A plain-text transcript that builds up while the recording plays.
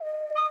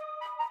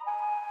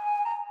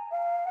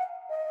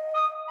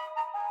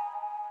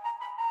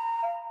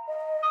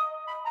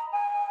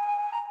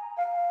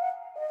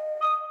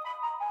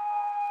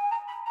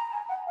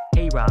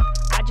A-Rod,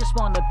 I just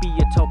wanna be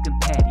a token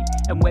patty.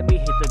 And when we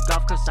hit the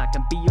golf course, I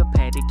can be your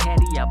paddy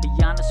caddy. I'll be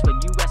honest when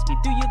you ask me,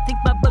 do you think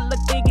my butt look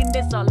big in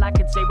this? All I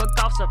can say, well,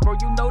 golf's up, bro,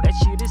 you know that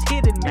shit is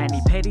hitting me.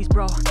 Manny Petties,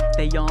 bro,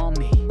 they all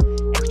me.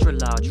 Extra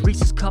large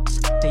Reese's cups,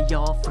 they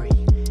all free.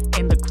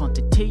 And the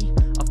quantity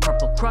of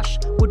Purple Crush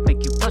would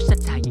make you blush.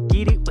 That's how you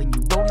get it when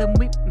you rollin'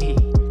 with me.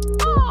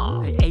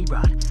 Oh, hey,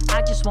 A-Rod,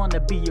 I just wanna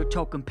be your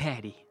token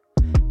patty.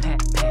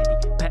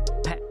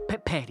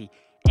 Patty.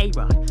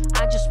 A-Rod,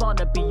 I just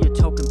wanna be your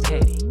token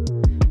patty.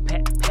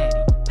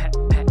 Patty.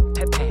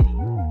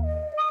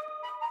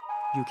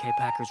 UK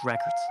Packers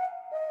Records.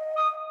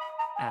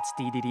 That's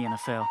DDD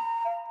NFL.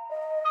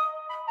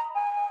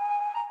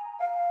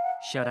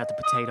 Shout out to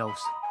Potatoes.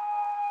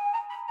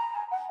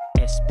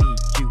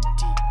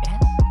 SPUDS.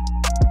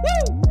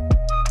 Woo!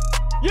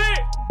 Yeah!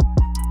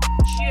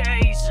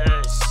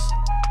 Jesus!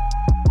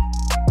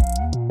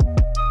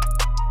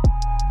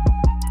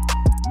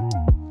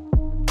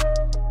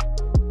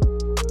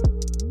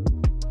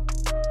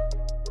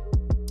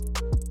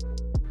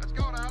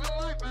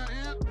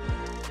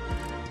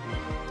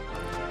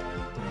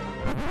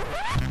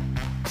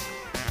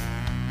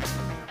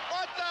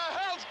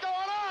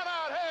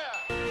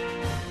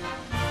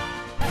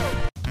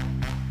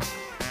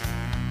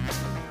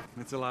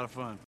 It's a lot of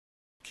fun.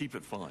 Keep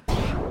it fun.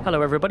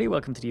 Hello, everybody.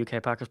 Welcome to the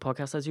UK Packers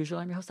podcast. As usual,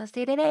 I'm your host, that's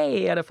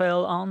DDD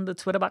NFL on the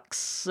Twitter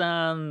box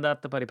and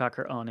at the Buddy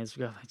Packer on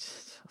Instagram.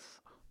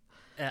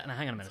 Now,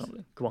 hang on a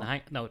minute. Go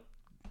on.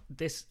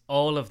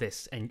 All of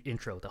this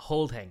intro, the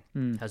whole thing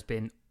has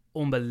been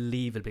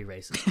unbelievably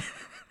racist.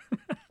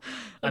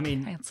 I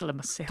mean, cancel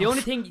myself. the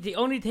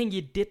only thing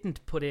you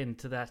didn't put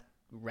into that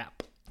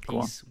rap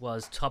piece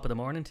was Top of the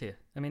Morning to you.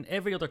 I mean,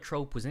 every other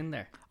trope was in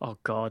there. Oh,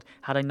 God.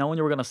 Had I known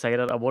you were going to say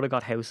that, I would have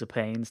got House of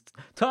Pains.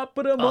 Top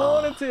of the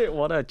Morning to you.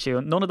 What a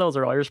tune. None of those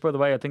are Irish, by the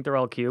way. I think they're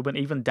all Cuban.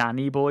 Even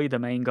Danny Boy, the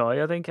main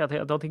guy, I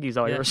don't think he's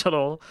Irish at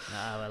all.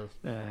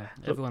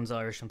 Everyone's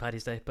Irish on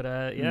Paddy's Day. But,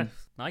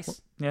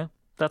 nice. Yeah,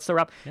 that's the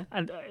rap. Yeah.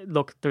 And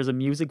look, there's a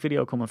music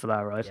video coming for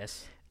that, right?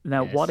 Yes.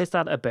 Now, Yes. what is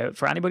that about?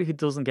 For anybody who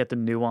doesn't get the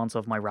nuance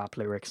of my rap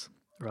lyrics,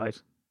 right?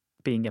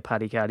 Being a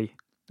paddy caddy,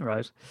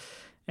 right?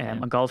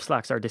 And golf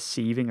slacks are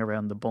deceiving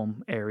around the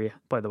bum area,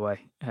 by the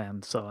way.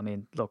 So, I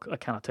mean, look, I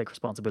cannot take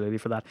responsibility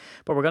for that.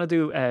 But we're going to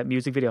do a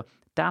music video.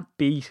 That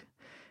beat,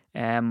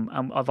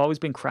 I've always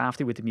been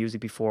crafty with the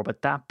music before,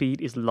 but that beat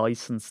is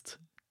licensed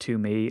to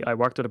me. I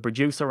worked with a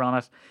producer on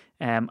it,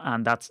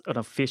 and that's an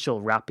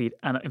official rap beat.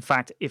 And in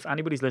fact, if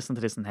anybody's listening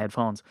to this in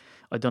headphones,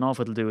 I don't know if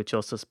it'll do it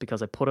justice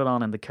because I put it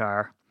on in the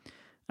car.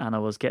 And I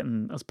was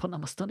putting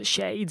on my stunning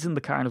shades in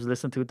the car and I was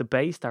listening to it. The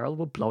bass, Daryl,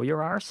 will blow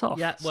your arse off.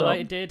 Yeah, well,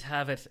 I did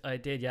have it.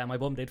 My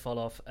bum did fall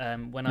off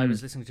when I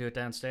was listening to it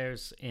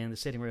downstairs in the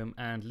sitting room.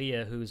 And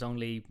Leah, who's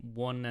only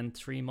 1 and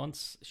 3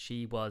 months,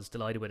 she was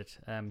delighted with it.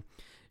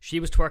 She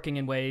was twerking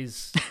in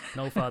ways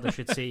no father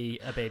should see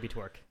a baby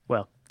twerk.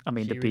 Well, I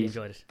mean, she the really beat,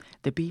 enjoyed it.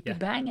 The beat be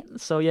banging.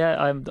 So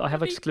yeah, I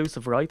have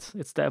exclusive rights.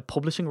 It's the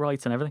publishing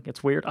rights and everything.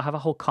 It's weird. I have a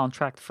whole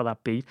contract for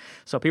that beat.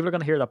 So people are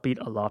going to hear that beat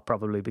a lot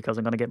probably because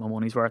I'm going to get my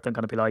money's worth. I'm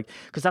going to be like,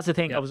 because that's the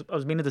thing. Yeah. I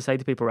was meaning to say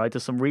to people, right?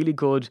 There's some really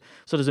good.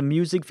 So there's a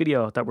music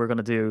video that we're going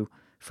to do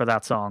for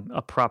that song,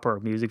 a proper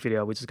music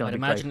video, which is going to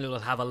be imagine great. it'll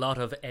have a lot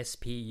of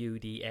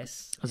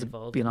SPUDS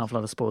involved. Be an awful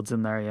lot of spuds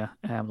in there, yeah.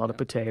 A lot of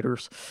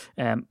potatoes,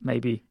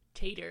 maybe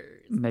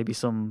Taters. maybe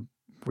some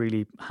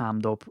really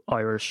hammed up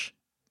Irish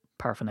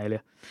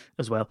paraphernalia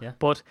as well. Yeah.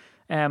 But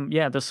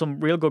there's some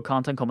real good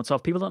content coming. So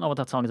if people don't know what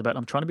that song is about,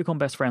 I'm trying to become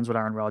best friends with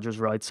Aaron Rodgers,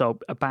 right? So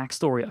a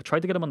backstory. I tried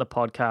to get him on the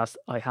podcast.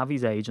 I have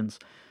his agents.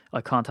 I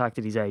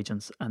contacted his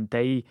agents and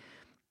they,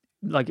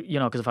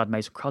 because I've had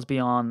Mason Crosby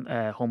on,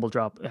 Humble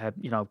Drop,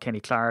 Kenny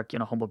Clark,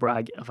 Humble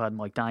Brag. I've had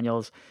Mike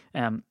Daniels,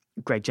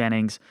 Greg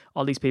Jennings,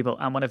 all these people.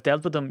 And when I've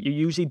dealt with them, you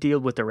usually deal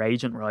with their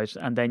agent, right?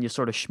 And then you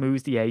sort of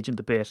schmooze the agent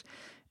a bit.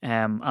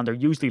 And they're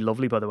usually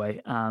lovely, by the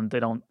way. And they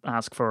don't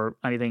ask for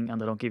anything and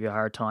they don't give you a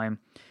hard time.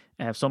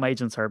 Some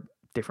agents are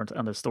different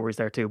and there's stories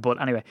there too.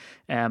 But anyway,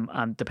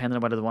 and depending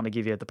on whether they want to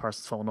give you the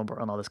person's phone number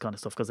and all this kind of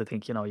stuff, because they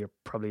think, you're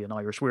probably an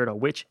Irish weirdo,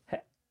 which,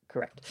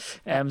 correct.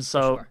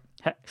 Sure.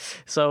 I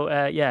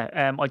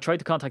tried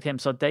to contact him.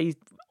 So they,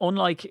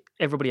 unlike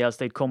everybody else,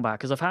 they'd come back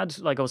because I've had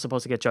I was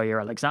supposed to get Jair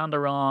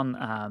Alexander on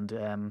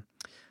and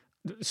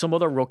some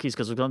other rookies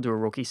because we're going to do a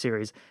rookie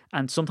series.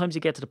 And sometimes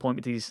you get to the point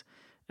with these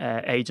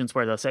agents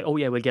where they'll say, "Oh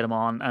yeah, we'll get him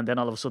on," and then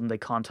all of a sudden they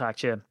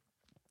contact you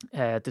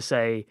to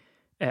say,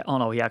 "Oh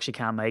no, he actually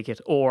can't make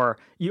it," or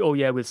 "Oh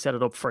yeah, we'll set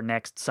it up for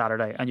next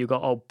Saturday," and you go,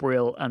 "Oh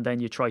brill," and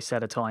then you try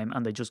set a time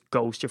and they just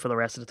ghost you for the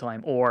rest of the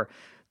time, or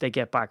they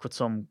get back with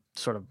some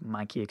sort of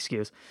manky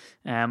excuse.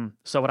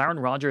 So with Aaron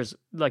Rodgers,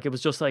 it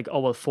was just like, "Oh,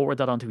 we'll forward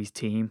that onto his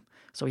team."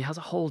 So he has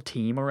a whole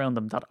team around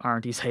him that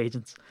aren't his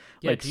agents.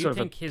 Yeah, do you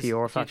think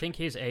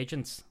his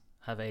agents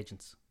have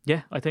agents?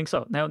 Yeah, I think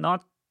so. Now,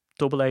 not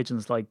double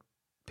agents like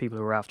people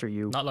who are after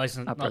you. Not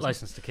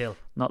licensed to kill.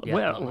 I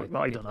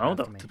don't know.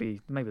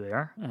 Maybe they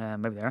are.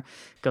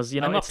 Because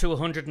I'm up to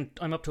 100.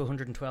 I'm up to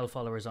 112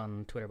 followers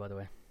on Twitter, by the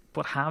way.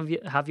 But have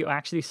you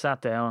actually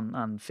sat down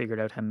and figured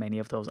out how many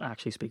of those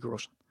actually speak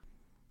Russian?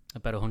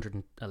 About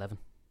 111.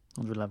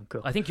 111.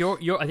 Cool. I think you're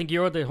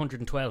the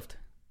 112th.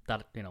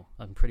 That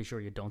I'm pretty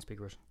sure you don't speak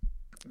Russian.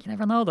 You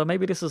never know though.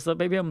 Maybe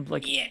maybe I'm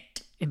like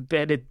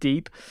embedded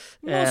deep.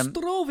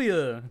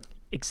 Nostrovia.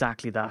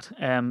 Exactly that.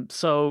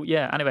 So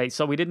yeah. Anyway,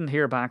 so we didn't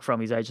hear back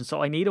from his agent.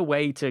 So I need a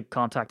way to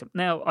contact him.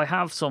 Now I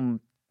have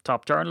some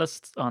top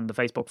journalists on the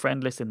Facebook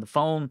friend list in the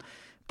phone,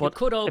 but you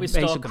could always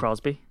Mason stalk him.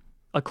 Crosby.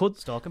 I could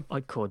stalk him. I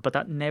could, but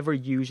that never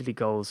usually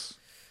goes.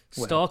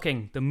 Well.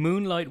 Stalking, the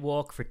moonlight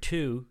walk for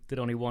two that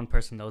only one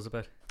person knows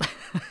about.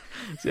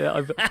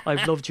 Yeah,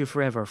 I've loved you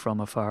forever from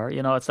afar.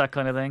 It's that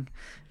kind of thing.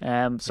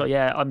 So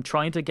yeah, I'm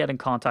trying to get in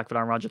contact with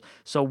Aaron Rodgers.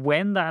 So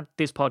when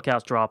this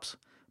podcast drops,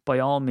 by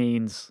all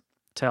means,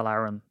 tell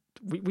Aaron.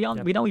 We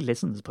know he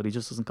listens, but he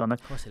just doesn't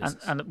contact. Of course he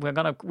listens. And we're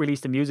gonna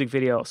release the music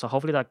video, so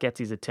hopefully that gets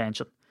his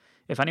attention.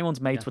 If anyone's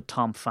mates with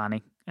Tom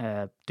Fanning,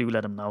 do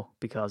let him know,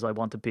 because I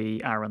want to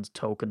be Aaron's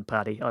token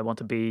Paddy. I want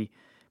to be.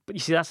 But you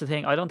see, that's the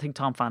thing. I don't think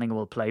Tom Fanning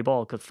will play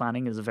ball, because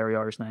Fanning is a very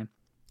Irish name.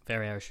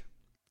 Very Irish.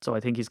 So I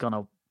think he's going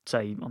to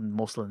say I'm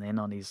muscling in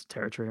on his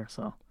territory here.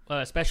 So. Well,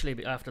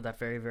 especially after that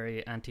very,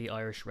 very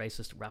anti-Irish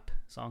racist rap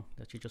song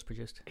that you just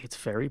produced. It's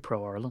very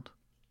pro-Ireland.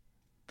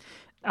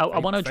 I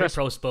want to address...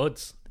 Very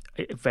pro-spuds.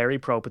 Very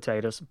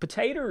pro-potatoes.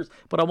 Potatoes!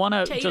 But I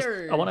want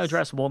to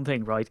address one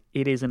thing, right?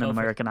 It is in an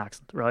American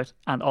accent, right?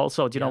 And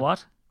also, do you know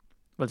what?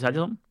 Will I tell you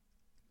something?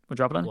 We'll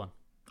drop it in? Go on.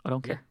 I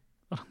don't care.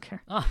 I don't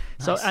care. Oh,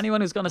 nice. So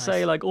anyone who's going to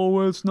say like, oh,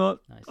 well, it's not,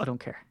 nice. I don't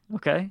care.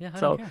 Okay? Yeah, I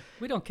don't care.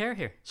 We don't care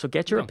here. So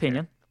get your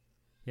opinion.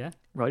 Care. Yeah.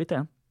 Write it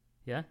down.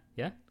 Yeah.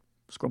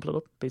 Scrumple it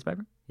up, piece of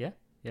paper. Yeah.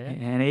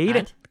 And eat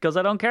it, because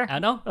I don't care. I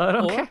know. I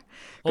don't care.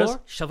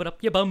 Or shove it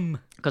up your bum.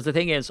 Because the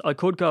thing is, I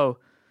could go,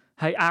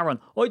 hey, Aaron,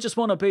 I just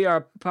want to be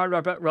our...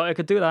 Right, I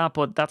could do that,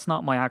 but that's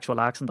not my actual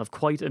accent. I've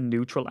quite a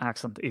neutral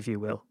accent, if you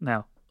will.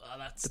 Now, well,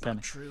 that's depending.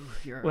 Not true.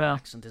 Your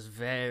accent is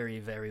very,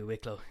 very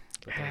Wicklow.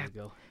 But there you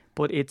go.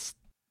 But it's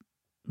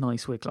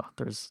nice Wicklow.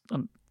 There's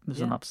an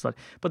opposite.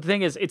 But the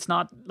thing is, it's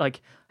not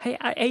like, hey,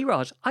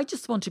 A-Rod, I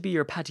just want to be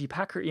your Paddy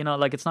Packer.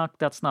 Like it's not.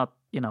 That's not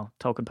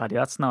token Paddy.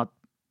 That's not.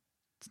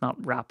 It's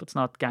not rap. It's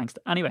not gangsta.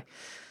 Anyway,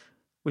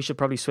 we should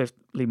probably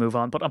swiftly move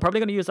on. But I'm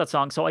probably going to use that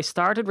song. So I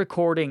started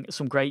recording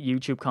some great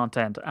YouTube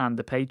content, and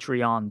the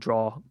Patreon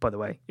draw, by the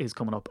way, is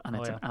coming up, and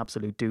it's an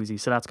absolute doozy.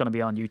 So that's going to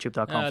be on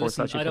youtube.com/.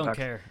 I don't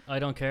care. I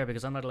don't care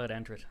because I'm not allowed to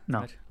enter it. No.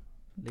 Right?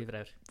 Leave it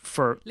out.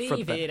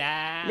 Leave it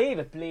out. Leave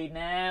it bleed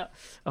now.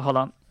 Oh, hold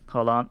on.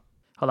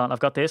 I've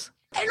got this.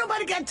 Ain't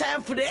nobody got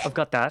time for that. I've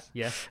got that.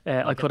 Yeah.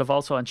 I could have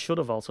also and should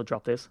have also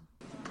dropped this.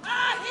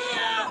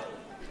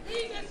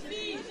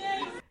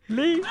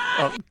 Leave.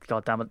 Oh,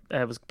 God damn it.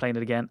 I was playing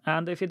it again.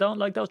 And if you don't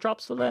like those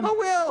drops, well then... Oh,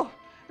 well,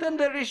 then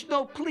there is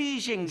no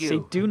pleasing you.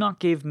 See, do not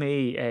give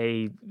me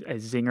a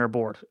zinger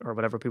board, or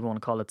whatever people want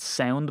to call it,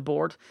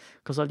 soundboard,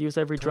 because I'll use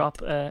every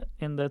drop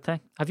in the thing.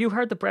 Have you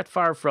heard the Brett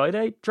Favre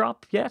Friday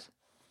drop yet?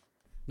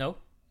 No.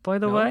 By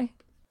the way?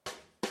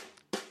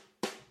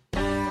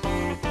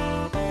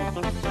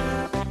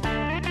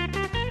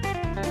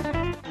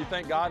 You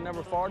think God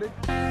never farted?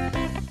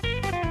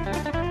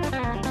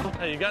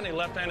 Hey, you got any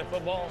left-handed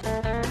football?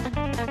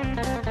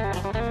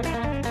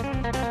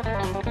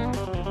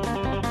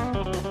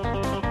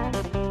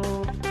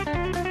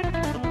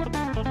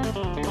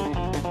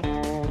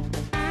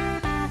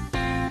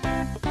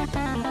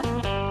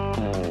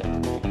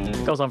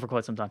 Goes on for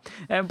quite some time.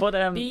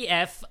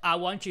 BF, I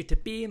want you to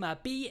be my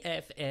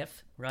BFF.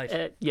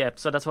 Right. Yeah,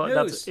 so that's what...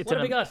 News. What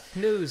have we got?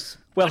 News.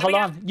 Well, hold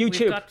on.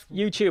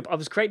 YouTube. I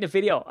was creating a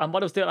video, and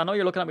what I was doing... I know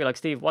you're looking at me like,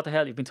 Steve, what the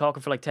hell? You've been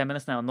talking for like 10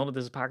 minutes now, and none of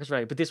this is packaged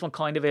right. But this one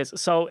kind of is.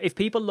 So if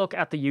people look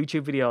at the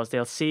YouTube videos,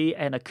 they'll see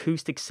an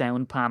acoustic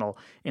sound panel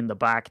in the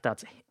back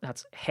that's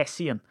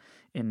Hessian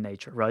in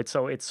nature, right?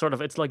 So it's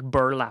like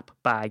burlap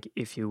bag,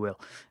 if you will,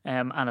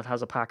 and it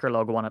has a Packer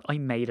logo on it. I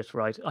made it,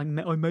 right? I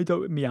made that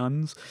with my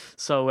hands.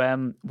 So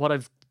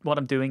what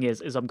I'm doing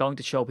is I'm going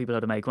to show people how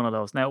to make one of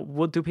those. Now,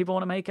 do people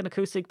want to make an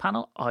acoustic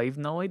panel? I've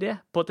no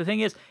idea. But the thing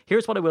is,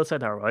 here's what I will say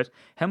there, right?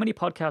 How many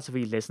podcasts have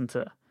we listened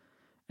to?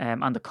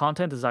 And the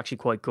content is actually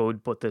quite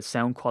good, but the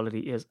sound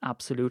quality is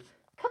absolute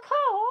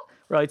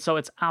right? So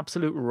it's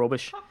absolute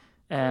rubbish.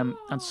 And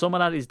some of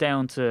that is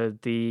down to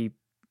the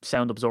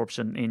sound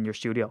absorption in your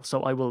studio.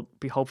 So I will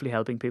be hopefully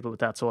helping people with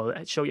that. So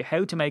I'll show you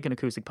how to make an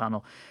acoustic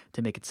panel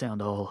to make it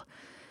sound all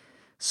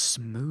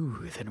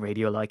smooth and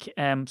radio-like.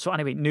 So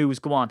anyway, news,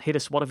 go on, hit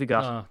us. What have you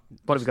got?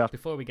 What have you got?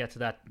 Before we get to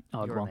that,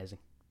 you're amazing.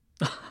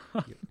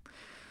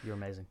 You're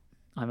amazing.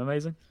 I'm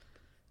amazing.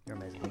 You're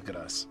amazing. Look at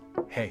us.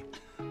 Hey,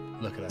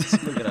 look at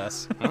us. Look at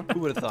us. Huh? Who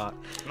would have thought?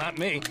 Not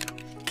me.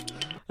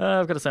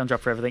 I've got a sound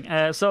drop for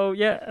everything. So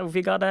yeah, have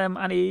you got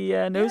any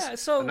news? Yeah,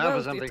 so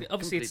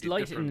obviously it's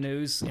light different. In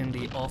news in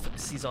the off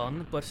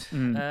season, but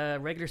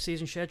regular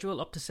season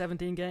schedule up to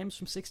 17 games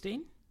from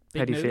 16. Big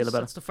How do you news. feel about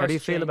That's it? the first How do you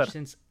feel about it?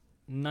 Since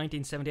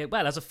 1978.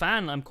 Well, as a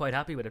fan, I'm quite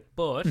happy with it,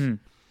 but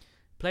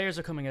players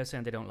are coming out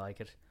saying they don't like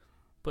it.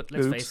 But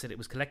let's face it, it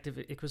was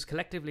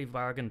collectively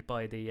bargained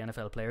by the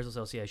NFL Players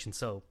Association,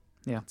 so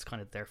it's kind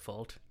of their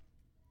fault.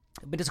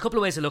 But there's a couple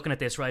of ways of looking at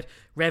this, right?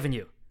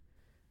 Revenue.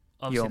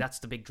 Obviously, Yum. that's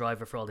the big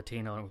driver for all the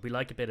Tino. We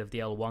like a bit of the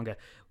El Wonga.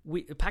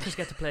 Packers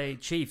get to play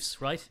Chiefs,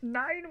 right?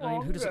 Nine I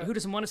mean, who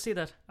doesn't want to see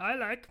that? I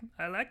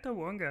like the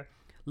Wonga.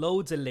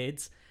 Loads of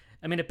lids.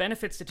 I mean, it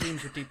benefits the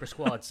teams with deeper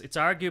squads. It's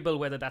arguable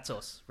whether that's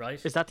us,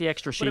 right? Is that the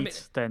extra But I mean,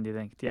 sheets then, do you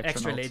think? The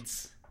extra notes?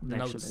 lids, The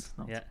extra notes.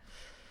 lids, Yeah.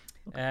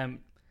 Okay.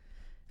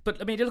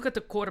 But I mean, you look at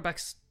the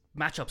quarterbacks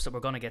matchups that we're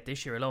going to get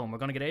this year alone. We're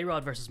going to get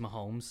A-Rod versus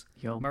Mahomes,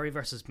 Yum. Murray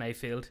versus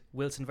Mayfield,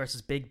 Wilson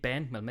versus Big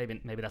Ben. Well, maybe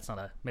that's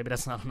not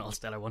an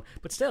all-stellar one,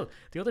 but still,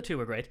 the other two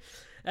were great.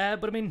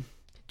 But I mean,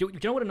 do you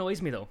know what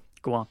annoys me though?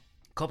 Go on.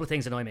 A couple of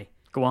things annoy me.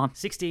 Go on.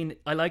 16,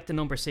 I like the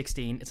number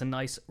 16. It's a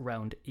nice,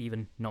 round,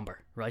 even number,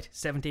 right?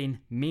 17,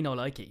 me no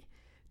likey.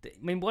 I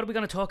mean, what are we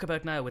going to talk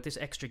about now with this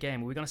extra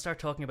game? Are we going to start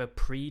talking about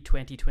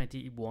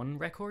pre-2021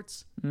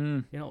 records?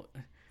 You know,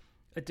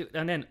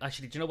 and then,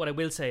 actually, do you know what I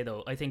will say,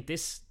 though? I think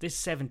this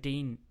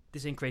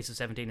increase of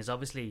 17 is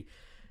obviously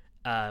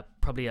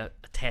probably a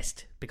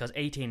test, because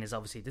 18 is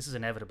obviously, this is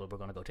inevitable. We're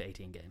going to go to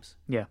 18 games.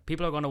 Yeah.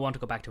 People are going to want to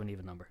go back to an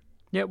even number.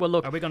 Yeah, well,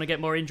 look. Are we going to get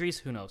more injuries?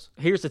 Who knows?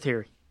 Here's the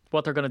theory.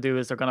 What they're going to do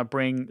is they're going to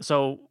bring...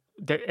 So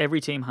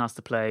every team has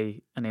to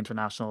play an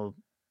international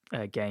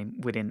game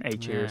within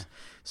 8 years.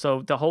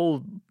 So the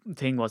whole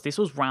thing was, this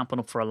was ramping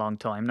up for a long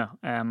time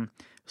now.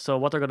 So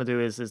what they're going to do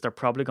is they're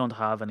probably going to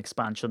have an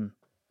expansion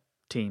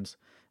teams,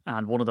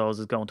 and one of those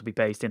is going to be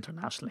based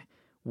internationally.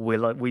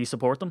 Will we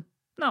support them?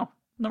 No,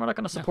 we're not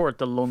going to support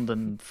the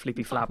London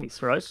flippy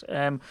flappies,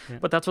 right?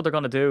 But that's what they're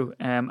going to do.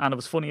 And it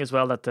was funny as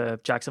well that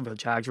the Jacksonville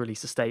Jags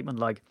released a statement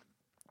like,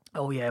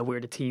 oh yeah, we're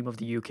the team of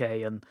the UK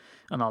and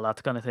all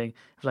that kind of thing.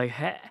 Like,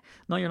 hey,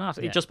 no, you're not.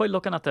 Just by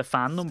looking at the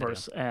fan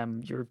numbers,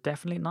 you're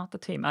definitely not the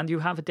team. And you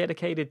have a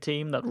dedicated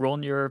team that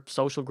run your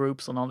social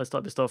groups and all this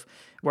type of stuff.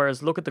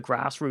 Whereas look at the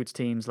grassroots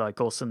teams like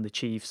us and the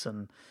Chiefs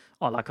and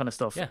all that kind of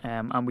stuff.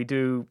 And we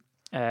do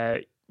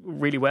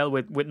really well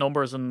with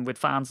numbers and with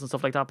fans and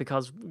stuff like that,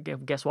 because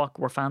guess what?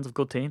 We're fans of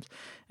good teams.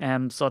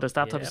 So there's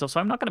that type of stuff. So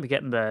I'm not going to be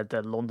getting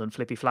the London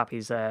flippy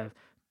flappies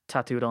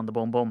tattooed on the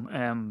bum,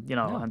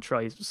 and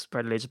try to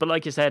spread allegiance. But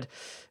like you said,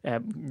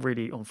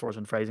 really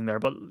unfortunate phrasing there.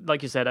 But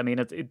like you said, I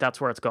mean,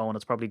 that's where it's going.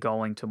 It's probably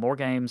going to more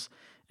games,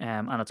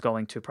 and it's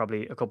going to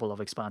probably a couple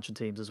of expansion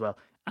teams as well.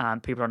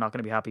 And people are not going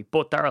to be happy.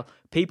 But Daryl,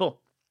 people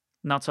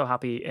not so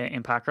happy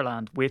in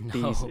Packerland with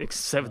these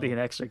 17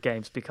 extra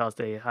games, because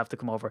they have to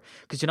come over.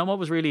 Because you know what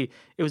was really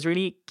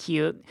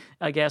cute,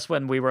 I guess,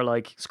 when we were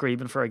like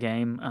screaming for a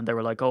game and they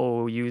were like,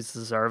 oh, you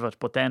deserve it.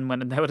 But then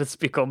now it's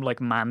become like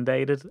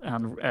mandated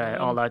and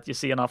all that, you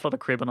see an awful lot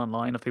of cribbing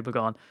online of people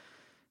going,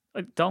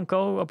 don't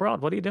go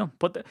abroad, what are you doing?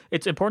 But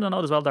it's important to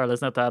note as well, Darryl,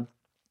 isn't it, that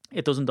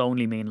it doesn't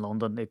only mean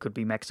London. It could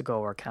be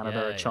Mexico or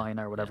Canada or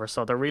China or whatever.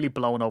 So they're really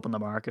blowing open the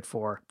market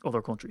for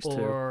other countries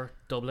too. Or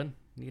Dublin,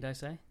 need I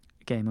say?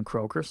 Game and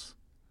Croakers.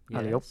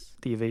 Alley up,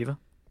 the Aviva,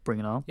 bring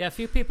it on. Yeah, a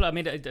few people. I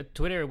mean,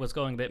 Twitter was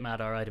going a bit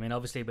mad. All right. I mean,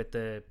 obviously with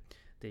the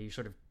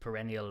sort of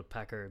perennial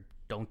Packer,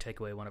 don't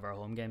take away one of our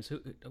home games. Who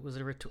was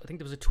it? I think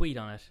there was a tweet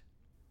on it.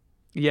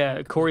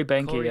 Yeah, Corey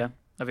Benke. Yeah,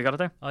 have you got it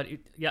there?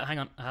 Yeah, hang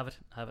on. I have it.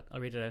 I'll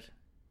read it out.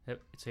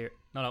 It's here.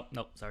 No,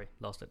 sorry,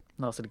 lost it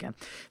again.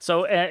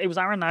 So it was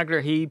Aaron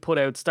Nagler. He put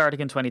out,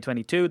 starting in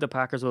 2022, the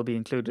Packers will be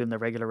included in the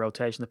regular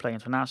rotation to play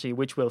internationally,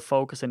 which will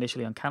focus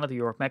initially on Canada,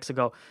 Europe,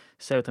 Mexico,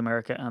 South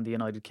America and the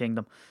United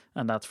Kingdom.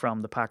 And that's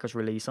from the Packers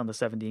release on the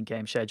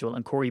 17-game schedule.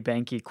 And Corey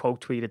Benke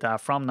quote tweeted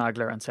that from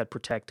Nagler and said,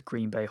 protect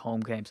Green Bay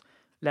home games.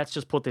 Let's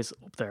just put this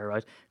up there,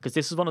 right? Because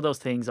this is one of those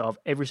things of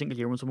every single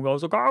year when someone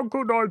goes like, oh,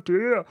 good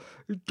idea,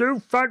 do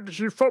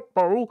fantasy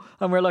football,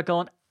 and we're like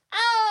going,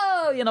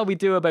 we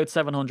do about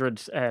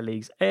 700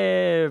 leagues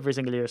every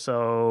single year.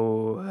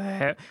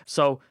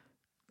 So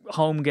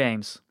home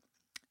games,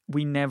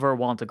 we never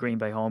want a Green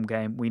Bay home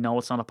game. We know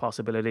it's not a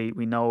possibility.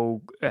 We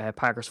know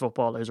Packers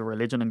football is a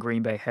religion in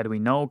Green Bay. How do we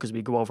know? Because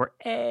we go over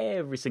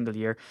every single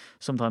year,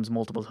 sometimes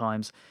multiple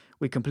times.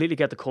 We completely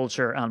get the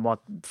culture and what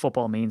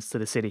football means to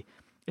the city.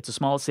 It's a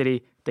small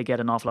city. They get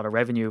an awful lot of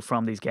revenue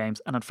from these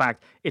games. And in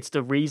fact, it's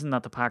the reason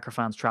that the Packer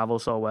fans travel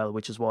so well,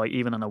 which is why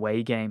even an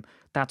away game,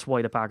 that's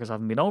why the Packers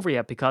haven't been over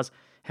yet. Because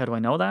how do I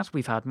know that?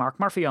 We've had Mark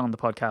Murphy on the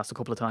podcast a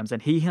couple of times,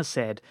 and he has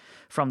said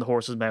from the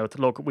horse's mouth,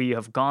 look, we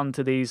have gone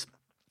to these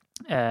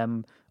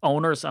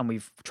owners and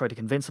we've tried to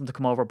convince them to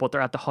come over, but they're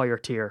at the higher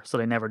tier, so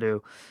they never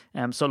do.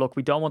 So look,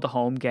 we don't want the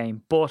home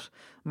game. But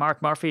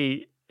Mark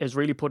Murphy has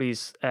really put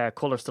his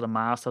colours to the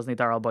mast, hasn't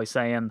he, Daryl, by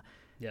saying...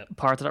 Yeah.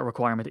 Part of that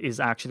requirement is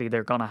actually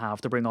they're going to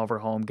have to bring over a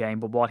home game.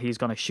 But what he's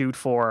going to shoot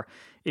for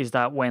is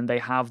that when they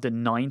have the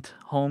 9th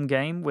home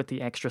game with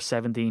the extra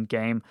 17th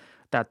game,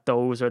 that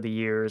those are the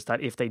years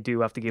that if they do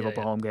have to give up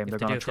a home game, they're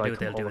going to try to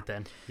come over. They'll do it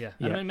then. Yeah.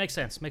 I mean, it makes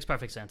sense. Makes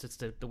perfect sense. It's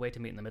the way to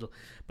meet in the middle.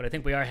 But I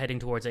think we are heading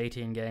towards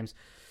 18 games.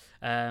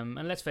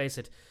 And let's face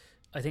it,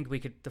 I think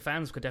the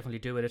fans could definitely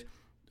do with it.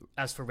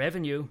 As for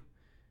revenue,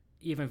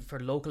 even for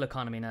local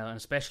economy now, and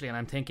especially, and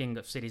I'm thinking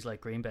of cities like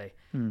Green Bay,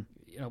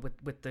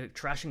 with the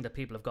trashing that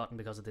people have gotten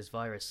because of this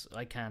virus,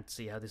 I can't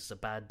see how this is a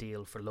bad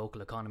deal for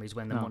local economies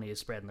when the money is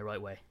spread in the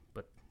right way.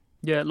 But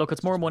yeah, look,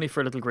 it's more money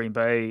for little Green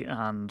Bay,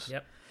 and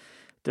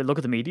look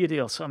at the media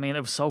deals. I mean,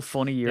 it was so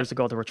funny years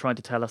ago. They were trying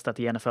to tell us that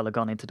the NFL had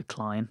gone into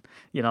decline,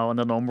 and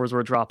the numbers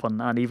were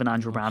dropping. And even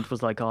Andrew Brandt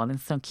was like, "Oh,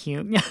 it's so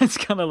cute." Yeah, it's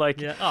kind of like,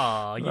 yeah.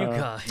 Oh, you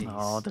guys.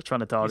 Oh, they're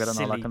trying to dog it and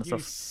all that kind of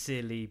stuff.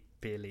 Silly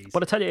billies.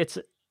 But I tell you, it's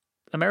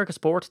America's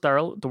sport,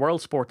 Daryl, the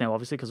world sport now,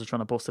 obviously, because they're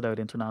trying to bust it out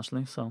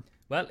internationally. So,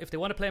 well, if they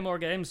want to play more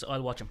games,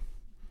 I'll watch them.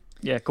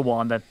 Yeah, go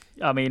on then.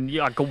 I mean,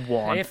 yeah, go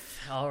on.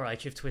 All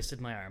right, you've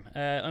twisted my arm.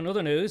 On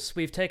other news,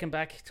 we've taken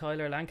back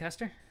Tyler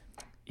Lancaster.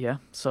 Yeah,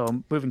 so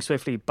moving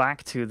swiftly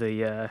back to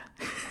the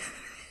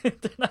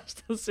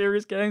international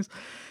series games.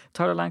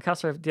 Tyler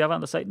Lancaster, do you have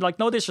anything to say? Like,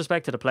 no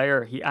disrespect to the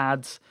player, he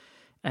adds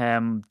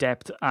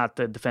depth at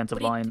the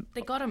defensive line.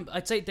 They got him.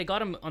 I'd say they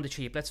got him on the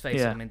cheap. Let's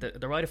face it. I mean,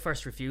 the right of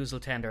first refusal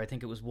tender. I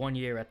think it was 1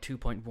 year at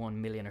 2.1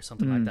 million or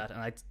something like that.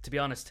 And to be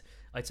honest,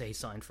 I'd say he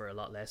signed for a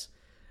lot less.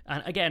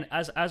 And again,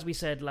 as we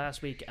said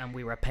last week, and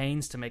we were at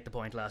pains to make the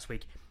point last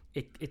week,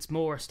 it's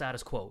more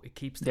status quo. It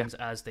keeps things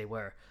as they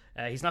were.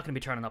 He's not going to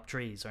be turning up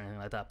trees or anything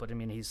like that. But I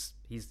mean, he's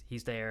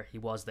there. He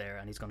was there,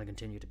 and he's going to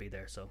continue to be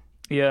there. So.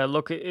 Yeah,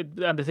 look,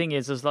 and the thing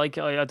is like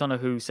I don't know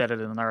who said it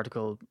in an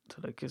article,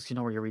 because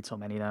where you read so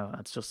many now,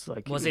 it's just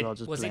like was it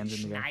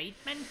Schneidman?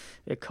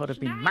 It could have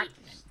been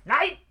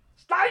Schneidman.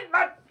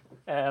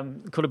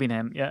 Could have been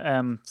him,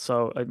 yeah.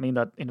 So I mean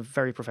that in a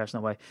very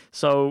professional way.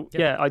 So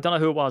yeah, I don't know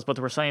who it was, but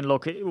they were saying,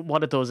 look,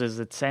 what it does is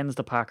it sends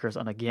the Packers,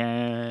 and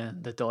again,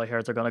 the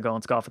diehards are going to go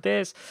and scoff at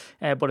this,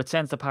 but it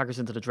sends the Packers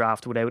into the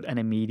draft without an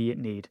immediate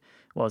need,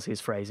 was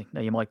his phrasing.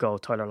 Now you might go,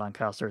 Tyler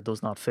Lancaster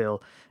does not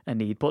fill a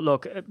need, but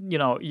look,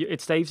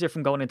 it saves you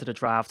from going into the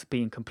draft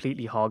being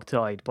completely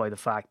hogtied by the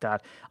fact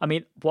that, I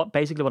mean, what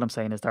I'm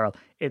saying is, Daryl,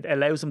 it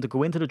allows them to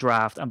go into the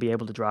draft and be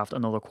able to draft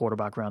another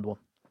quarterback round one.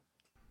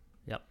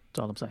 Yep. That's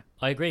all I'm saying.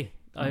 I agree.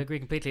 I agree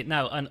completely.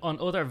 Now, on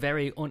other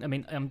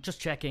I'm just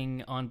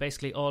checking on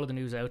basically all of the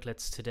news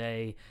outlets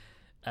today.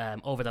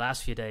 Over the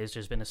last few days,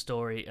 there's been a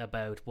story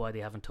about why they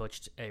haven't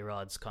touched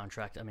A-Rod's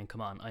contract. I mean, come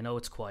on. I know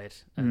it's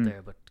quiet out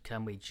there, but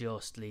can we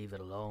just leave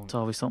it alone? It's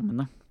always something, isn't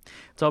there?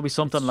 It's always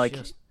something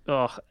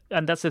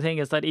and that's the thing,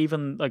 is that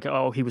even like,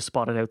 he was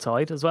spotted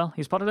outside as well. He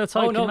was spotted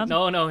outside.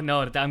 Oh,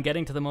 no. I'm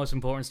getting to the most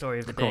important story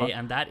of the day,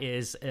 and that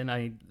is,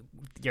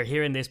 you're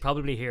hearing this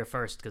probably here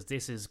first, because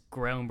this is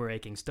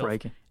groundbreaking stuff.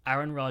 Breaking.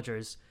 Aaron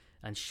Rodgers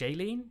and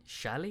Shailene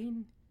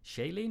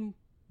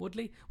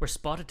Woodley were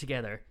spotted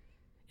together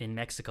in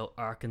Mexico,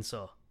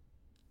 Arkansas.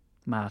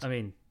 Mad. I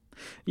mean,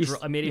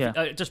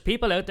 just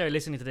people out there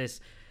listening to this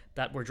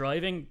that were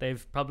driving,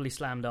 they've probably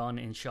slammed on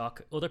in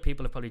shock. Other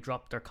people have probably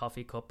dropped their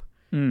coffee cup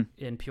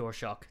in pure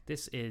shock.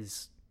 This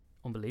is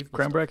unbelievable.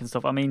 Groundbreaking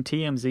stuff. I mean,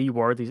 TMZ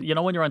worthy.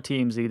 When you're on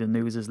TMZ, the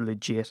news is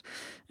legit.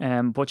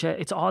 But yeah,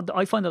 it's odd.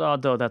 I find it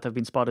odd though that they've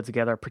been spotted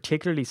together,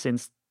 particularly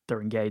since they're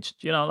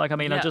engaged. I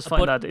just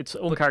find that it's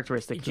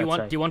uncharacteristic. Do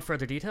you want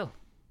further detail?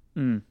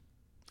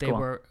 They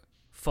were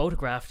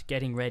photographed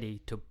getting ready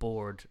to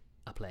board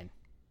a plane.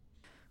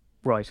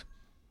 Right.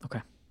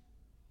 Okay.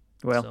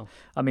 Well,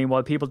 I mean,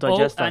 while people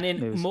digest that and in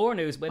news. More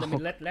news, but I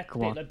mean,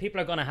 people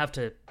are going to have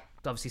to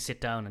obviously sit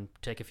down and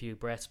take a few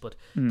breaths. But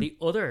the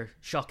other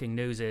shocking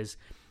news is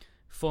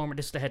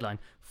this is the headline: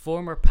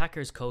 former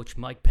Packers coach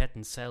Mike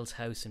Pettin sells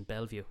house in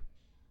Bellevue.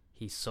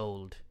 He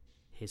sold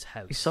his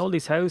house. He sold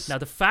his house. Now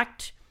the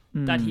fact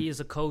that he is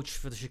a coach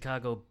for the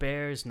Chicago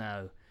Bears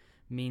now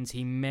means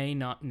he may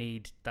not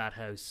need that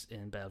house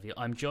in Bellevue.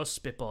 I'm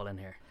just spitballing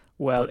here.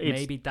 Well,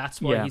 maybe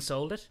that's why he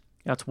sold it.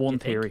 That's one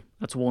theory.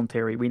 That's one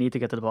theory. We need to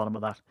get to the bottom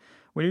of that.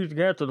 We need to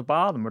get to the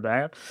bottom of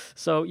that.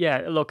 So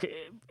yeah, look,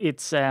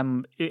 it's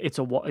a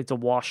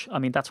wash. I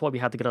mean, that's why we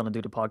had to get on and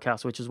do the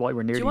podcast, which is why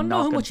we're nearly. Do you want to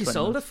know how much he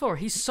sold it for?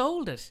 He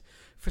sold it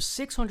for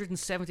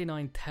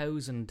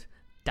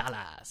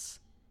 $679,000.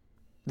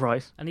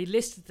 Right. And he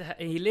listed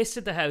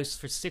the house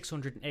for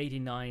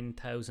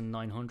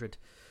 $689,900.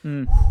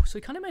 So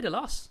he kind of made a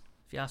loss,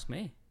 if you ask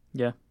me.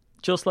 Yeah.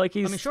 Just like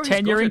his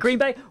tenure in Green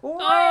Bay.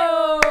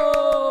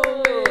 Oh!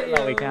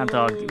 No, we can't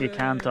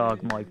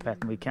dog Mike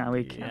Pettin. We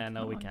can't. Yeah,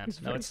 no, we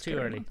can't. No, it's too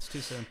early. It's too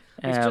soon.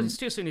 It's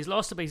too soon. He's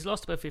lost about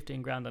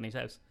 $15,000 on his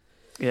house.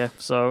 Yeah,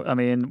 so I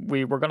mean,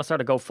 we're going to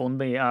start a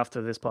GoFundMe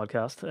after this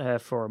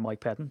podcast for Mike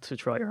Pettin to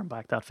try earn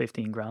back that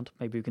 $15,000.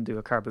 Maybe we can do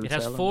a car boot. It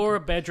has 4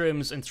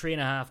 bedrooms and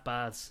 3.5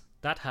 baths.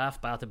 That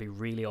half bath would be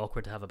really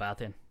awkward to have a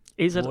bath in.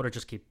 Is it? The water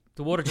just keep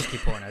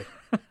pouring out.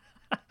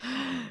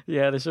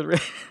 Yeah, they should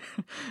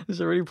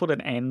really put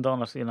an end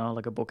on it,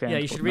 like a bookend. Yeah,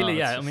 you should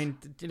really. I mean,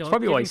 it's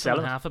probably why he's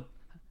selling.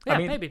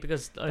 Maybe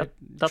because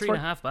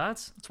 3.5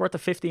 baths. It's worth a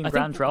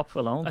 $15,000 drop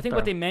alone. I think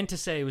what they meant to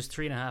say was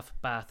 3.5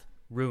 bath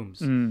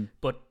rooms,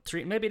 but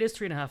maybe it is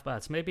 3.5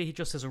 baths. Maybe he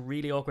just has a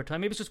really awkward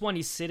time. Maybe it's just one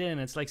you sit in.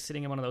 It's like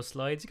sitting in one of those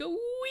slides. You go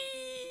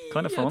wee.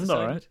 Kind of fun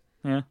though, right?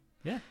 Yeah.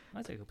 Yeah,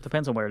 I think it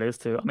depends on where it is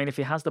too. I mean, if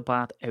he has the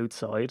bath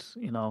outside,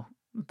 the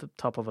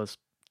top of a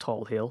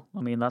tall hill,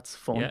 I mean, that's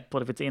fun. Yeah.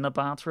 But if it's in a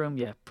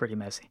bathroom, pretty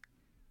messy.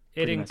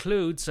 It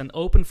includes an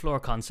open floor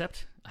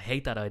concept. I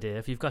hate that idea.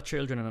 If you've got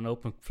children in an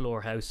open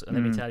floor house, and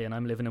let me tell you, and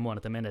I'm living in one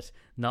at the minute,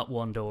 not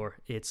one door.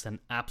 It's an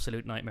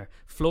absolute nightmare.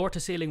 Floor to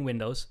ceiling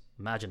windows.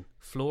 Imagine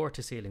floor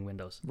to ceiling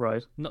windows.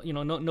 Right. No,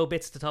 no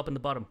bits at the top and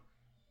the bottom.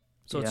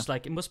 So it's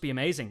like, it must be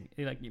amazing.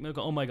 You're like, you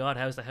go, oh my God,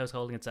 how's the house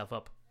holding itself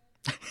up?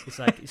 It's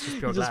like, it's just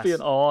pure You glass. just be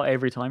in awe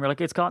every time. You're like,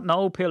 it's got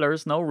no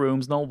pillars, no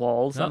rooms, no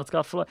walls, No. and it's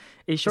got. Are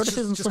you sure It's this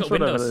isn't just some got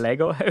sort of a windows.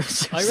 Lego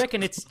house? I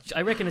reckon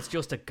it's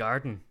just a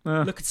garden.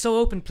 Look, it's so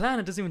open plan.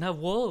 It doesn't even have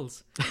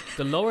walls.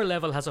 The lower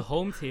level has a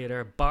home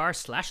theater,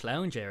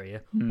 bar/lounge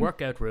area,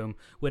 workout room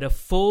with a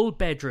full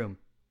bedroom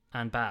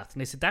and bath.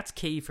 And they said that's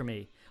key for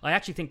me. I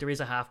actually think there is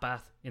a half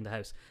bath in the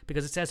house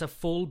because it says a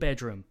full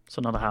bedroom.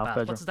 So not a half bath.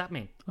 bedroom. What does that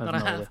mean? I have Not a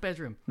no half idea.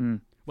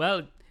 bedroom.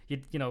 Well,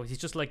 you know, he's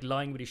just like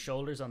lying with his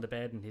shoulders on the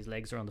bed and his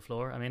legs are on the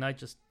floor. I mean,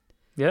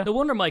 Yeah. no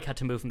wonder Mike had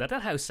to move from that.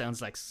 That house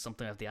sounds like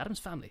something of the Addams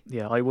Family.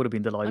 Yeah, I would have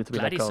been delighted I'm to be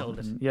glad let he go. sold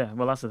it. And yeah,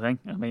 well, that's the thing.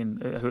 I mean,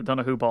 don't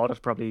know who bought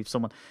it. Probably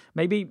someone.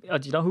 Maybe do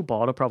you know who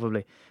bought it?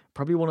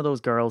 Probably one of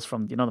those girls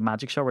from the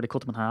Magic Show where they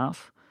cut them in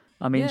half.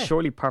 I mean, Yeah.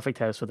 surely perfect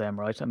house for them,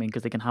 right? I mean,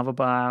 because they can have a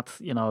bath.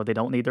 They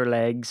don't need their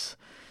legs.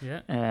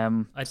 Yeah.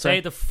 I'd Say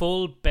the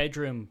full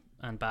bedroom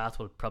and bath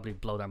will probably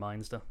blow their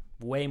minds, though.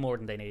 Way more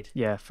than they need.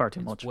 Yeah, far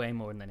too It's much. way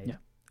more than they need. Yeah.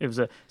 It was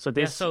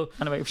this. so-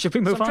 Anyway, should we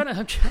move on?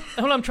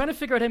 I'm trying to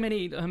figure out how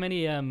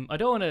many. I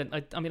don't want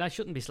to. I mean, I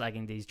shouldn't be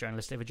slagging these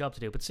journalists. They have a job to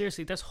do. But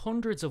seriously, there's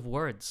hundreds of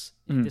words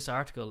in this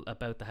article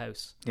about the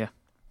house. Yeah.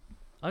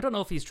 I don't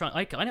know if he's trying.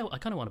 I kind of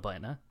want to buy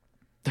it now.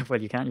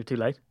 Well, you can't. You're too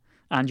late.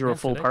 And you're Yeah, a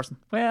full too late. person.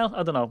 Well,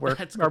 I don't know.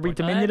 That's a Are good we point.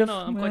 I diminutive? don't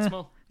know, I'm quite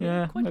small.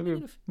 Yeah, Quite maybe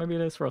diminutive. maybe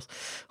it is for us.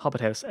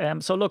 Hobbit House.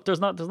 So look, there's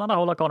not a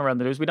whole lot going around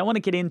the news. We don't want to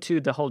get into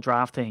the whole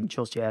draft thing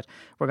just yet.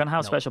 We're going to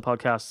have special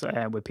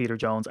podcasts with Peter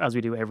Jones as we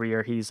do every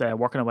year. He's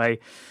working away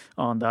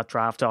on that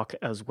draft doc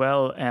as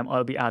well.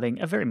 I'll be adding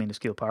a very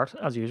minuscule part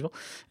as usual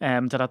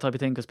to that type of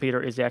thing because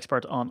Peter is the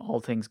expert on all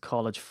things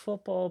college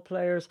football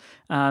players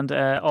and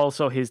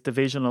also his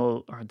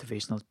divisional.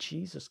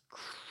 Jesus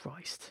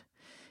Christ,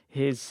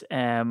 his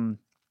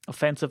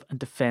offensive and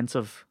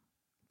defensive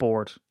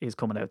board is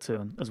coming out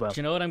soon as well. Do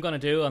you know what I'm going to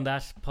do on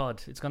that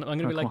pod? I'm going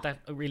to be come like that.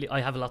 Really,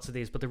 I have lots of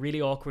these, but the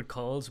really awkward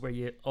calls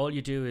where all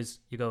you do is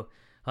you go,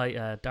 "Hi,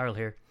 Daryl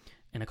here,"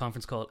 in a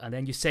conference call, and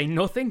then you say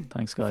nothing.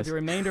 Thanks, For guys. the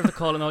remainder of the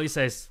call, and all you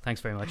say is "Thanks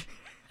very much,"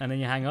 and then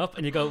you hang up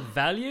and you go,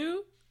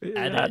 "Value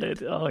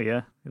added." Oh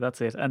yeah, that's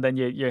it. And then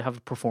you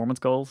have performance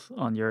goals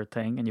on your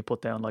thing, and you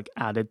put down like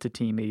added to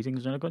team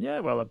meetings. And you're going, yeah,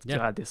 well, I've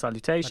had the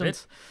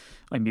salutations.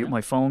 I mute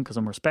my phone because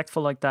I'm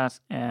respectful like that.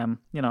 Yeah,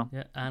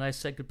 and I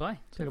said goodbye.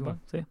 Say goodbye.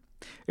 See,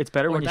 it's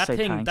better when you say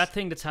thanks. That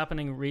thing that's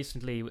happening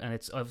recently, and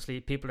it's obviously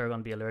people are going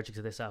to be allergic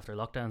to this after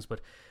lockdowns.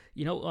 But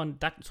on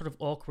that sort of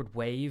awkward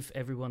wave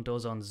everyone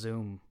does on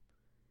Zoom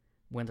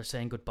when they're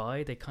saying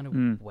goodbye, they kind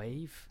of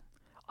wave.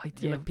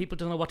 Like people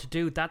don't know what to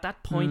do.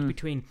 That point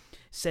between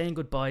saying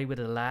goodbye with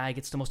a lag,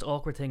 it's the most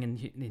awkward thing in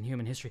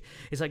human history.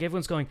 It's like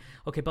everyone's going,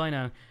 okay, bye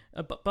now,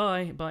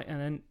 bye,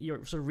 and then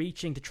you're sort of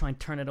reaching to try and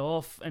turn it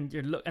off, and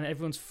and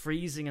everyone's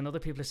freezing, and other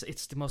people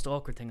it's the most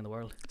awkward thing in the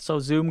world. So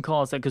Zoom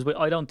calls, because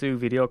I don't do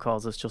video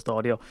calls, it's just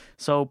audio.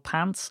 So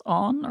pants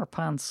on or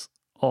pants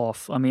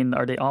off? I mean,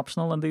 are they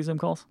optional in these Zoom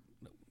calls?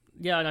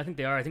 Yeah, and I think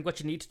they are. I think what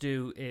you need to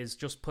do is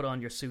just put on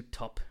your suit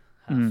top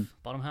half,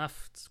 bottom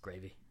half, it's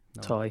gravy.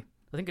 No. Tie.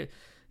 I think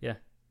yeah.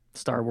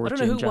 Star Wars. I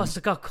don't know who Jim it was Jam.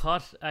 that got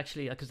caught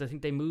actually, because I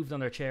think they moved on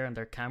their chair and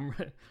their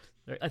camera.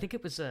 I think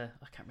it was I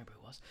can't remember who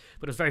it was,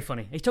 but it was very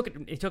funny. He took it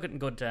in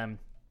good.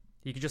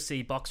 You could just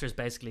see boxers,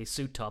 basically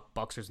suit top,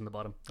 boxers in the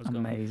bottom. I was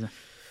going, Amazing.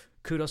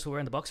 kudos for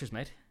wearing the boxers,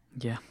 mate.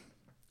 Yeah.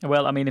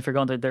 Well, I mean, if you're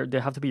going to, they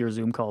have to be your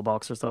Zoom call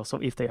boxers though. So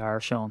if they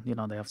are shown,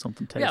 they have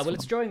something tasteful. Yeah, well,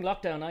 it's during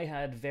lockdown. I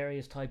had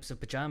various types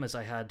of pajamas.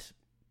 I had,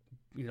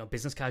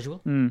 business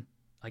casual. I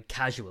had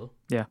casual.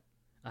 Yeah.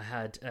 I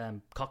had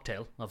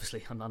cocktail.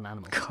 Obviously, I'm not an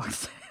animal.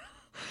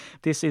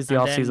 This is the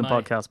And off-season then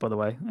my- podcast, by the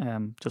way.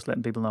 Just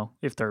letting people know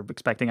if they're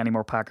expecting any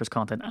more Packers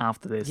content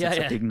after this. Yeah, it's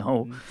yeah. a big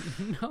no.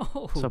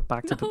 No. So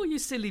back to you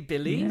silly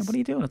billies. Yeah, what are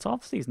you doing? It's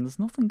off-season. There's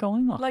nothing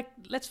going on. Like,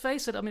 let's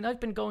face it. I mean, I've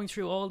been going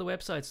through all the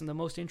websites, and the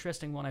most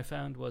interesting one I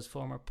found was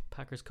former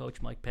Packers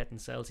coach Mike Pettin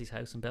sells his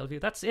house in Bellevue.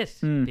 That's it,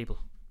 people.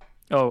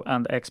 Oh,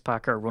 and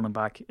ex-Packer running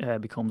back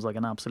becomes like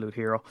an absolute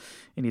hero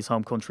in his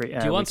home country.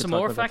 Do you want some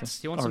more facts?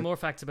 Do you want some more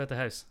facts about the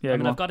house? Yeah, I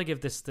mean, I've got to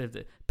give this.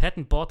 The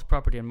Pettin bought the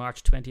property in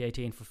March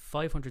 2018 for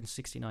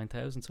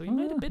 $569,000, so he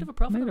made a bit of a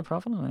profit. Made a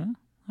profit on it, yeah.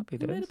 Happy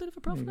days. He made a bit of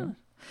a profit on it.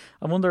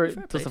 I wonder, Fair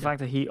does play the to fact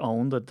that he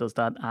owned it, does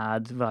that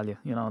add value?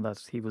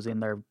 That he was in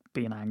there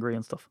being angry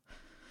and stuff.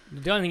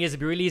 The only thing is,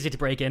 it'd be really easy to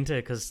break into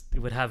because it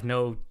would have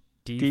no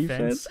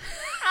defense.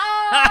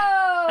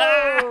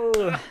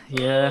 Oh!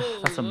 Yeah,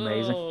 that's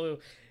amazing.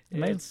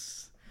 Amazing.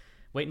 It's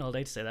waiting all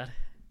day to say that.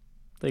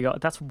 There you go.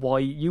 That's why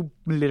you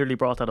literally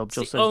brought that up. It's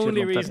Just the as you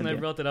only lumped that reason in I the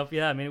brought it up.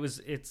 Yeah, I mean,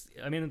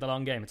 I'm in the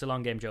long game. It's a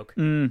long game joke.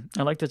 end.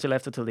 I like that you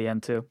left it till the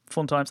end too.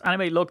 Fun times.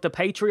 Anyway, look, the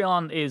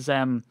Patreon is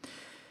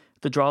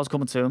the draw's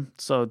coming soon,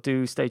 so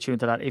do stay tuned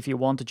to that if you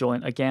want to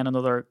join. Again,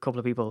 another couple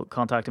of people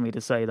contacted me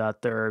to say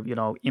that they're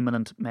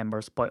imminent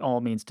members. By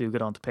all means, do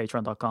get on to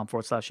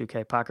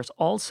patreon.com/UK Packers.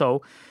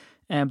 Also,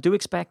 do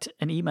expect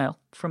an email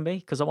from me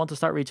because I want to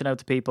start reaching out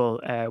to people.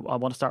 I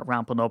want to start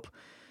ramping up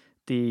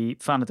the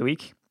fan of the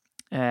week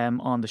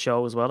on the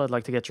show as well. I'd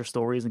like to get your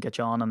stories and get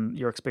you on and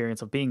your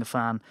experience of being a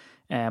fan.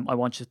 I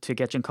want you to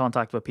get you in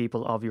contact with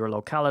people of your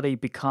locality,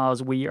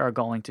 because we are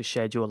going to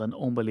schedule an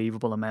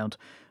unbelievable amount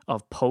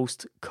of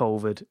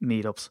post-COVID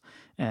meetups.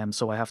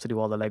 So I have to do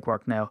all the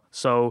legwork now.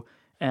 So,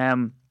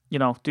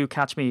 do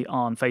catch me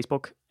on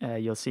Facebook.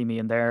 You'll see me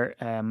in there.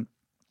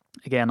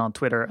 Again, on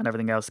Twitter and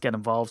everything else, get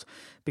involved,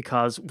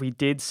 because we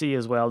did see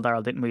as well,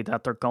 Daryl, didn't we,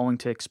 that they're going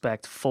to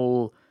expect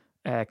full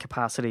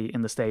capacity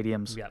in the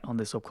stadiums on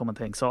this upcoming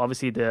thing. So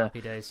obviously Happy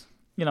days.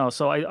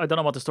 So I don't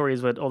know what the story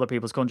is with other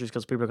people's countries,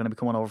 because people are going to be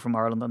coming over from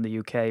Ireland and the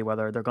UK,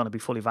 whether they're going to be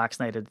fully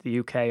vaccinated. The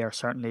UK are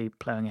certainly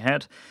ploughing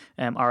ahead.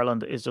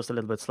 Ireland is just a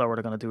little bit slower.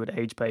 They're going to do it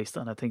age-based,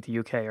 and I think the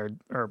UK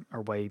are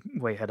way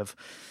ahead of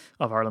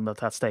Ireland at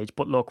that stage.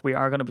 But look, we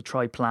are going to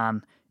try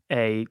plan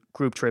a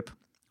group trip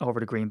over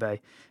to Green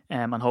Bay,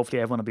 and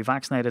hopefully everyone will be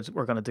vaccinated.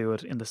 We're going to do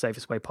it in the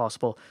safest way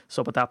possible.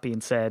 So with that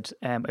being said,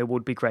 it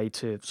would be great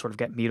to sort of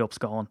get meetups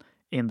going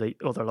in the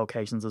other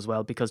locations as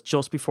well, because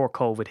just before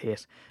COVID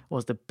hit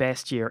was the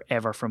best year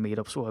ever for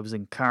meetups. So I was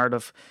in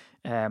Cardiff,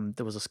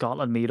 there was a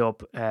Scotland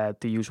meetup,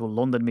 the usual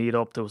London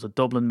meetup, there was a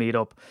Dublin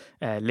meetup,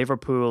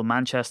 Liverpool,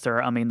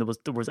 Manchester. I mean,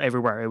 there was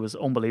everywhere. It was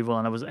unbelievable,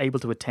 and I was able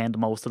to attend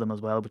most of them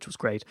as well, which was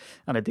great.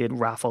 And I did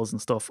raffles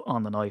and stuff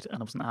on the night,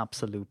 and it was an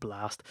absolute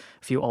blast.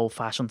 A few old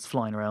fashions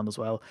flying around as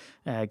well,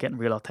 getting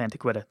real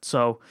authentic with it.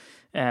 So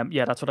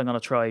that's what I'm going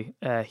to try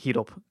heat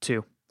up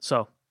too.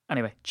 So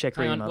anyway, check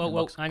your email.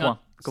 Whoa, hang on.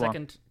 Go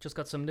Second, on. Just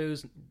got some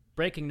news.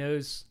 Breaking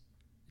news.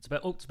 It's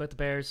about the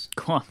Bears.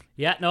 Go on.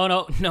 Yeah,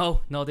 no,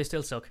 they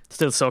still suck.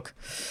 This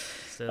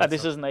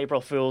is an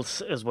April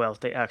Fool's as well.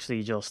 They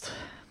actually just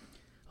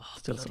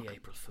still bloody suck.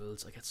 April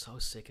Fools. I get so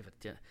sick of it.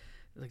 Yeah.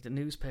 Like the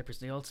newspapers,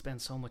 they all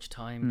spend so much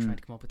time trying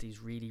to come up with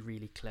these really,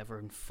 really clever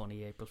and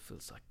funny April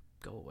Fools. Like,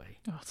 go away.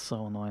 Oh, it's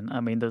so annoying. I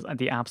mean, there's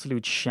the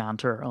absolute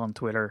shanter on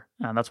Twitter,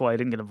 and that's why I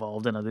didn't get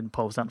involved in it. I didn't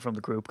post that from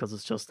the group, because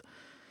it's just,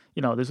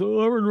 this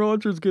Aaron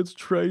Rodgers gets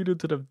traded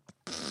to the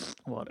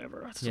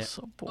whatever. It's just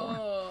so boring.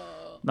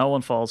 No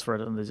one falls for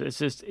it, and it's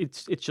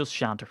just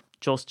shanter,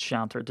 just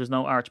shanter. There's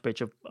no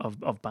archbitch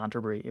of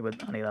Banterbury with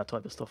any of that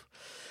type of stuff.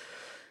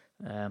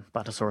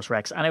 Batasaurus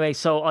Rex. Anyway,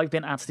 so I've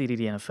been at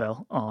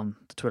SteedyDNFL on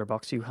the Twitter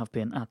box. You have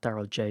been at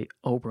Daryl J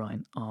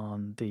O'Brien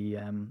on the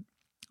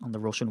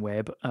Russian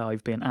web.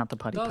 I've been at the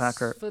Paddy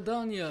Packer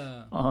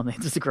on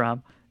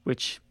Instagram,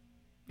 which,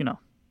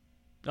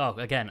 Oh,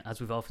 again,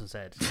 as we've often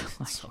said,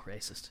 it's so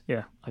racist.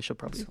 Yeah, I should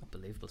probably. It's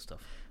unbelievable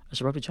stuff. I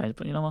should probably change it,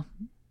 but you know what?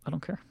 I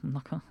don't care. I'm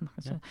not gonna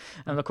say it.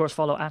 And of course,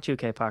 follow at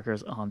UK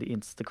Packers on the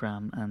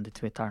Instagram and the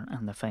Twitter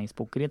and the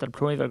Facebook. Get into the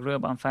private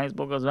group on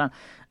Facebook as well.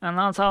 And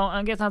also,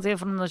 I guess that's it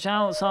from the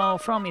show. So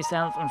from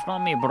myself and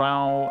from me,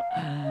 bro.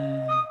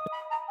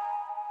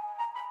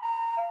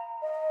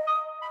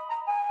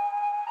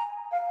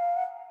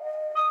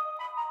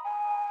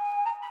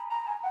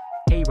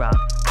 Hey, Rob.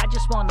 I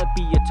just wanna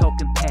be a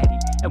token patty.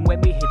 And when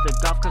we hit the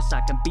golf course,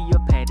 I can be your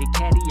patty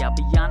caddy. I'll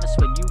be honest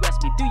when you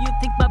ask me, do you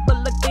think my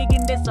butt look big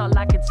in this? All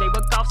I can say,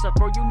 but golf's up,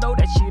 bro, you know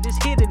that shit is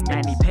hidden.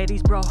 Manny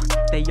patties, bro,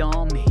 they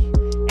all me.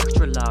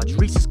 Extra large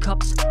Reese's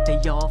cups, they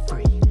all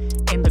free.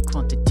 And the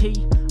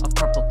quantity of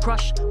Purple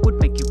Crush would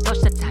make you blush.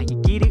 That's how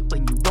you get it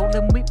when you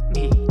rollin' with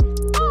me.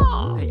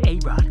 Oh, hey,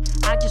 A-Rod,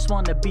 I just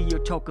wanna be your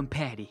token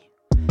patty.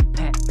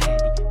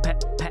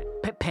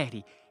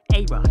 Patty.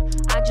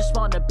 A-Rod, I just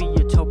wanna be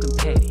your token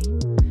patty.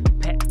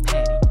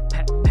 Patty.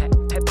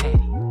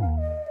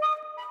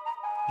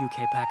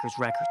 UK Packers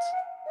Records.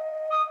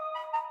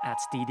 At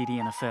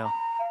SteedyDNFL.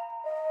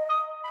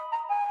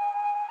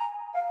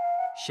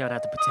 Shout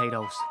out to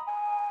Potatoes.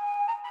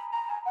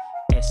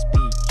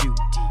 SB.